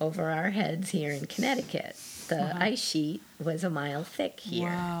ice over our heads here in Connecticut. The ice sheet was a mile thick here.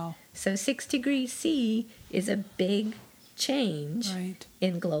 Wow. So 6 degrees C is a big change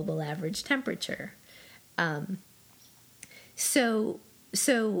in global average temperature. But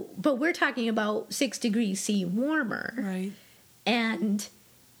we're talking about 6 degrees C warmer. Right. And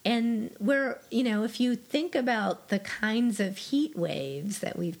we're, if you think about the kinds of heat waves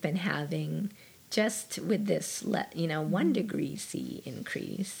that we've been having just with this, 1 degree C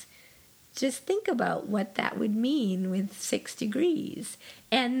increase, just think about what that would mean with 6 degrees.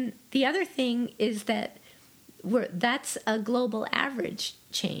 And the other thing is that that's a global average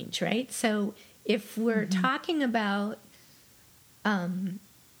change, right? So if we're talking about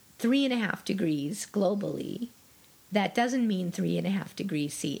 3.5 degrees globally, that doesn't mean 3.5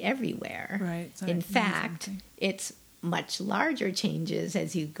 degrees C everywhere. Right. In fact, it's much larger changes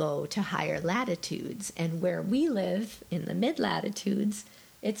as you go to higher latitudes. And where we live in the mid-latitudes,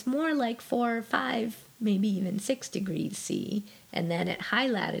 it's more like 4 or 5, maybe even 6 degrees C. And then at high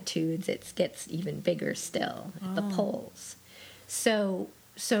latitudes, it gets even bigger still at the poles. So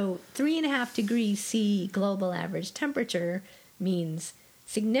 3.5 degrees C global average temperature means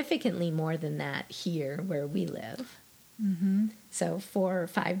significantly more than that here where we live. Mm-hmm. So 4 or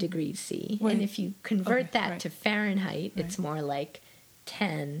 5 degrees C. Wait. And if you convert that to Fahrenheit, it's more like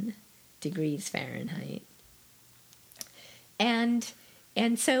 10 degrees Fahrenheit. And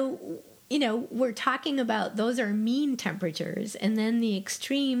so, we're talking about those are mean temperatures, and then the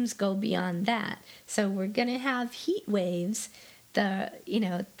extremes go beyond that. So we're going to have heat waves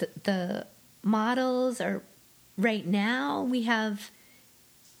the models are right now. We have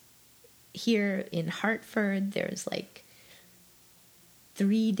here in Hartford, there's like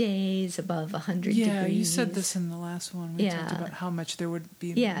 3 days above 100 yeah, degrees. you said this in the last one. We talked about how much there would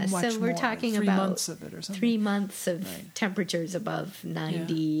be. Yeah, much so we're more, talking like 3 about months of it or something. 3 months of Right. temperatures above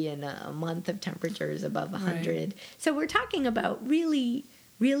 90 and a month of temperatures above 100. Right. So we're talking about really,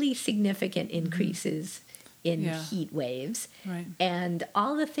 really significant increases in Yeah. heat waves. Right. And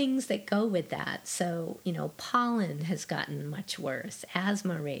all the things that go with that. So, pollen has gotten much worse.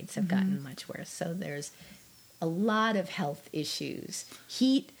 Asthma rates have gotten much worse. So there's a lot of health issues.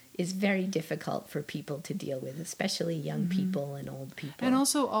 Heat is very difficult for people to deal with, especially young people and old people. And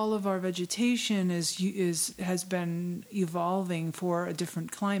also, all of our vegetation has been evolving for a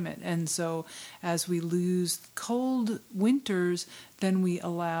different climate, and so as we lose cold winters, then we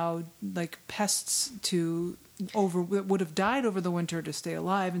allow like pests that would have died over the winter to stay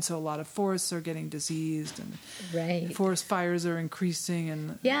alive, and so a lot of forests are getting diseased, and right. forest fires are increasing,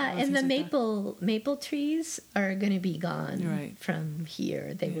 and And the things like maple trees are going to be gone Right. from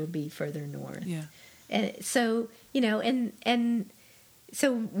here. They will be further north. that. Yeah. And so, and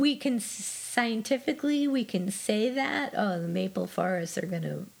so we can scientifically we can say that the maple forests are going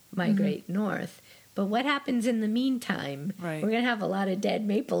to migrate north. But what happens in the meantime? Right. We're going to have a lot of dead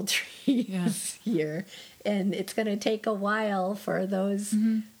maple trees Yeah. here, and it's going to take a while for those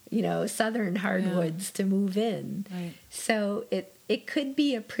southern hardwoods to move in. Right. So it could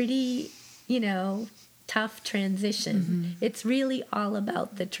be a pretty tough transition. It's really all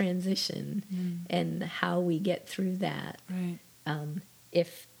about the transition and how we get through that. Right.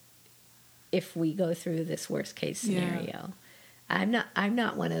 If we go through this worst case scenario. I'm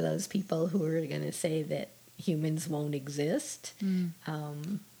not one of those people who are going to say that humans won't exist,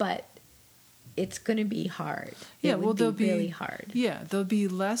 but it's going to be hard. Yeah, it would well, there'll be really be hard. Yeah, there'll be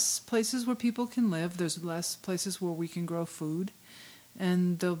less places where people can live. There's less places where we can grow food,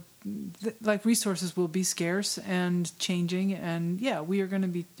 and resources will be scarce and changing. And we are going to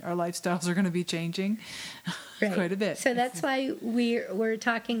be, our lifestyles are going to be changing quite a bit. So that's why we're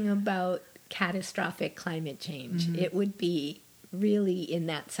talking about catastrophic climate change. It would be really in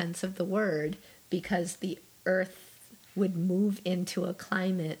that sense of the word, because the Earth would move into a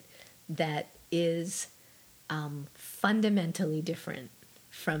climate that is fundamentally different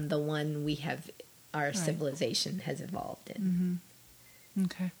from the one our civilization has evolved in.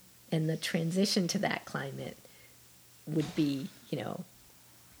 Okay. And the transition to that climate would be,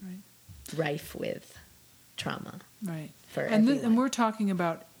 rife with trauma. Right. For and everyone. we're talking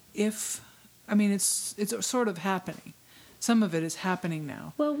about it's sort of happening. Some of it is happening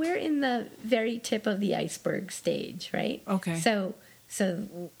now. Well, we're in the very tip of the iceberg stage, right? Okay. So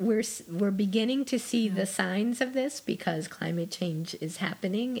we're beginning to see the signs of this, because climate change is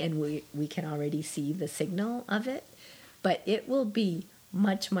happening, and we can already see the signal of it. But it will be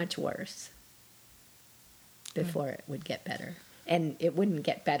much, much worse before it would get better. And it wouldn't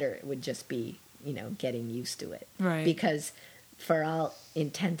get better. It would just be, getting used to it. Right. Because for all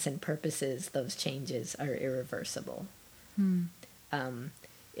intents and purposes, those changes are irreversible.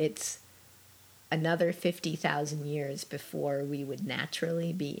 It's another 50,000 years before we would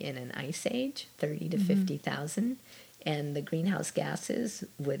naturally be in an ice age, 30 to 50,000, and the greenhouse gases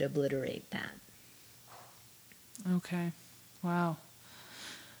would obliterate that. Okay. Wow.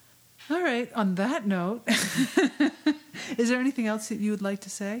 All right. On that note, is there anything else that you would like to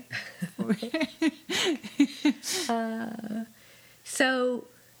say? So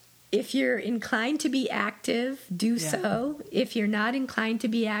if you're inclined to be active, do so. If you're not inclined to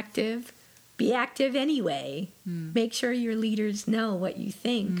be active anyway. Make sure your leaders know what you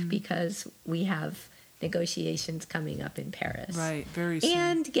think, because we have negotiations coming up in Paris. Right, very soon.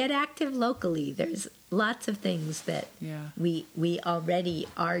 And get active locally. There's lots of things that we already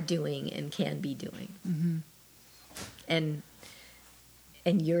are doing and can be doing.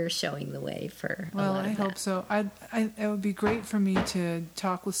 And you're showing the way for a lot of that. Well, I hope so. It would be great for me to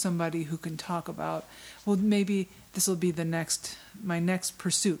talk with somebody who can talk about, well, maybe this will be my next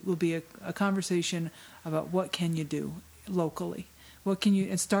pursuit will be a conversation about what can you do locally.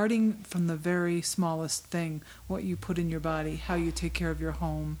 And starting from the very smallest thing, what you put in your body, how you take care of your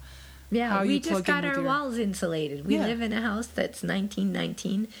home. Yeah, we just got our walls insulated. We live in a house that's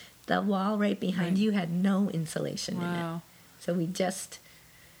 1919. The wall right behind you had no insulation in it. So we just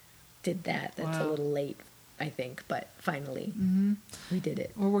did that. That's a little late, I think, but finally we did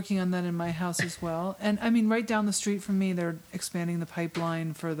it. We're working on that in my house as well. And I mean, right down the street from me, they're expanding the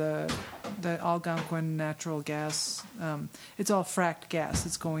pipeline for the Algonquin natural gas. It's all fracked gas.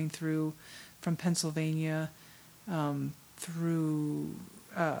 It's going through from Pennsylvania through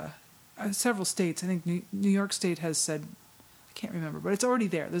several states. I think New York State has said, I can't remember, but it's already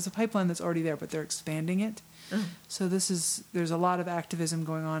there. There's a pipeline that's already there, but they're expanding it. Oh. So there's a lot of activism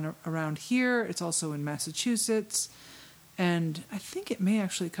going on around here. It's also in Massachusetts. And I think it may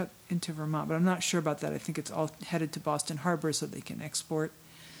actually cut into Vermont, but I'm not sure about that. I think it's all headed to Boston Harbor so they can export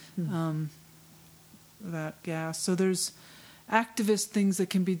that gas. So there's activist things that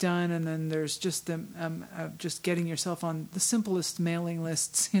can be done, and then there's just just getting yourself on the simplest mailing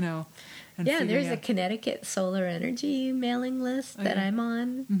lists, And there's a Connecticut solar energy mailing list that I'm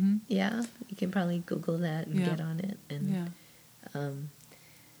on. Mm-hmm. Yeah, you can probably Google that and get on it. And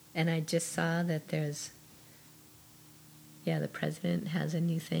and I just saw that there's the president has a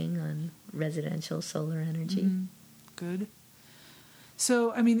new thing on residential solar energy. Mm-hmm. Good.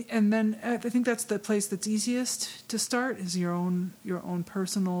 So, I mean, and then I think that's the place that's easiest to start is your own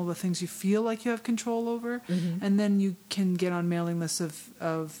personal, the things you feel like you have control over, Mm-hmm. and then you can get on mailing lists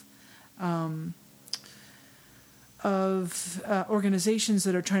of organizations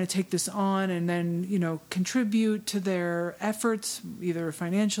that are trying to take this on, and then contribute to their efforts either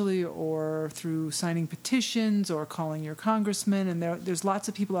financially or through signing petitions or calling your congressman. And there's lots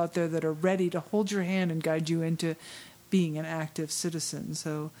of people out there that are ready to hold your hand and guide you into being an active citizen.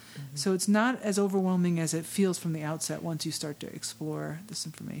 So it's not as overwhelming as it feels from the outset once you start to explore this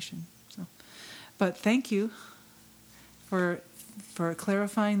information. So, but thank you for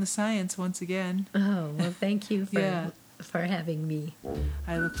clarifying the science once again. Oh, well, thank you for having me.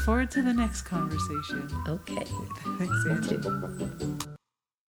 I look forward to the next conversation. Okay. Thanks, Angie.